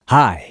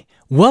Hi,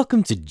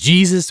 welcome to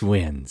Jesus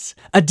Wins,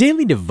 a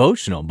daily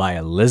devotional by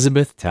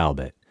Elizabeth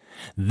Talbot.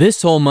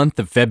 This whole month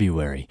of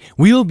February,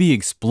 we'll be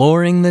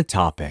exploring the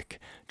topic,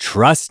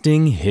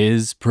 Trusting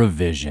His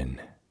Provision.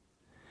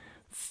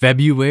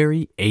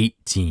 February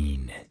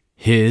 18,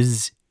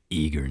 His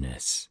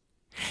Eagerness.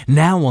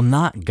 Now will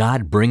not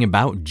God bring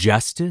about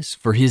justice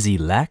for His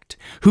elect,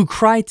 who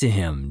cry to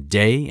Him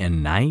day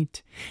and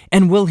night?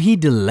 And will He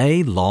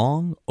delay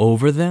long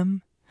over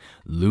them?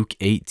 Luke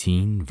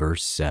 18,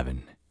 verse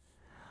 7.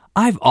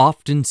 I've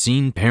often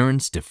seen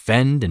parents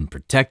defend and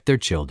protect their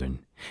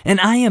children, and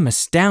I am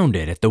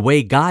astounded at the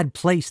way God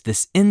placed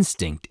this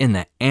instinct in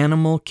the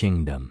animal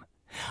kingdom.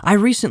 I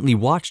recently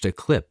watched a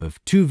clip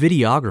of two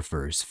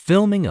videographers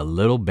filming a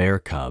little bear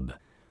cub.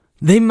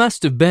 They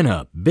must have been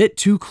a bit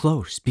too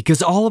close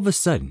because all of a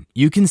sudden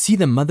you can see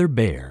the mother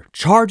bear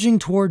charging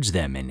towards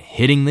them and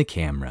hitting the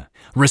camera,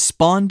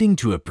 responding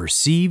to a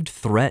perceived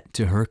threat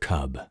to her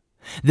cub.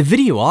 The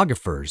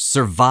videographers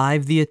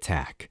survived the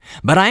attack,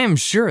 but I am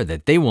sure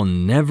that they will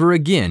never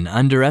again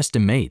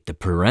underestimate the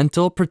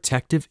parental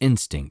protective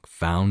instinct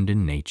found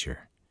in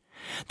nature.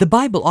 The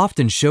Bible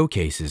often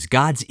showcases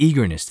God's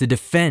eagerness to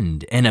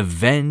defend and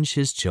avenge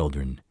His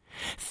children,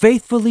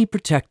 faithfully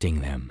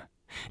protecting them.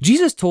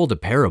 Jesus told a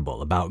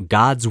parable about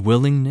God's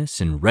willingness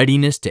and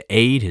readiness to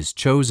aid His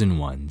chosen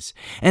ones,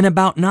 and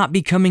about not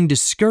becoming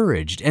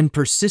discouraged and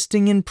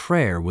persisting in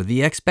prayer with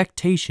the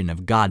expectation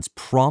of God's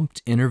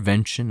prompt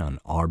intervention on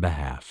our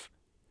behalf.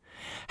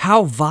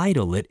 How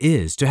vital it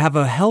is to have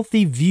a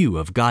healthy view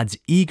of God's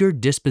eager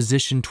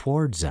disposition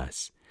towards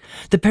us.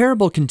 The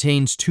parable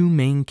contains two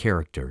main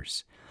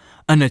characters: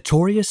 a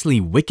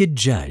notoriously wicked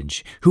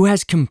judge who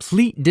has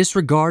complete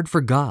disregard for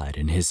God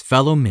and his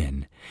fellow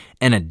men,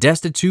 and a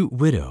destitute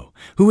widow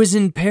who is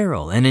in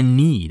peril and in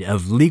need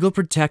of legal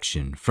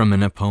protection from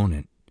an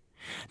opponent.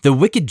 The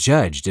wicked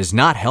judge does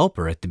not help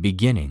her at the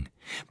beginning,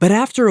 but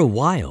after a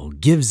while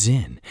gives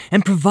in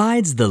and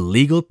provides the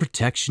legal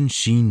protection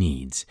she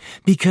needs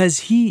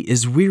because he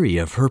is weary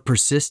of her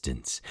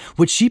persistence,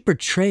 which she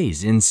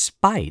portrays in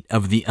spite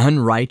of the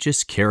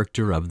unrighteous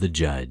character of the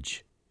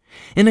judge.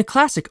 In a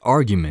classic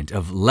argument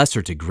of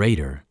lesser to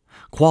greater,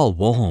 qual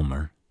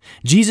Homer,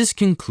 Jesus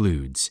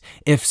concludes,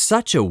 if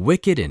such a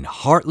wicked and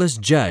heartless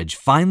judge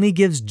finally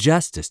gives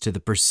justice to the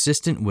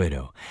persistent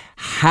widow,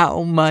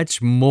 how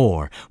much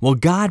more will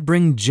God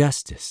bring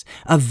justice,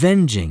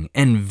 avenging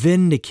and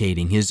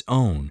vindicating His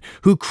own,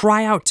 who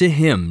cry out to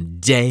Him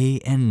day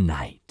and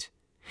night?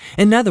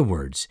 In other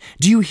words,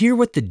 do you hear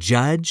what the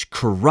judge,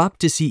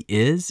 corrupt as he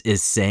is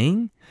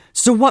saying?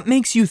 So what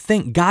makes you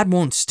think God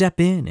won't step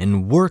in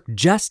and work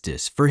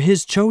justice for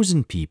His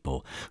chosen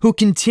people who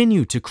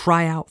continue to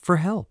cry out for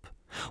help?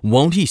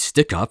 Won't He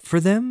stick up for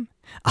them?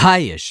 I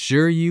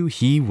assure you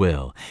He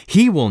will.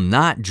 He will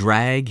not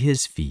drag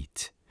His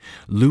feet.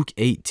 Luke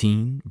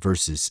 18,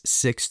 verses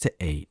 6 to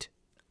 8.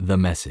 The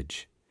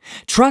Message.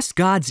 Trust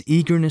God's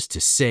eagerness to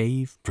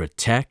save,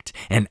 protect,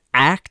 and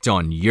act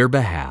on your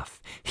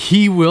behalf.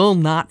 He will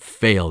not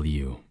fail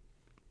you.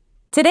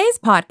 Today's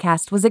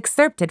podcast was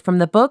excerpted from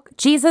the book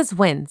Jesus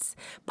Wins,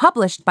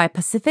 published by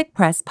Pacific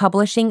Press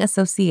Publishing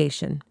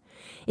Association.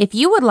 If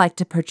you would like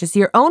to purchase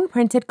your own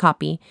printed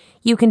copy,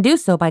 you can do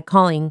so by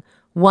calling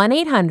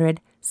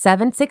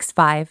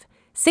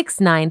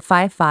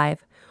 1-800-765-6955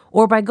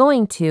 or by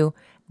going to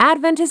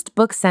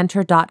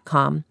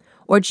AdventistBookCenter.com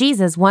or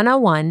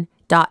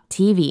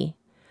Jesus101.tv.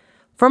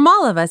 From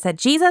all of us at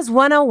Jesus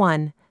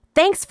 101,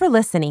 thanks for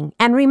listening,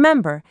 and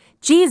remember,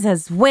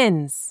 Jesus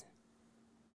wins!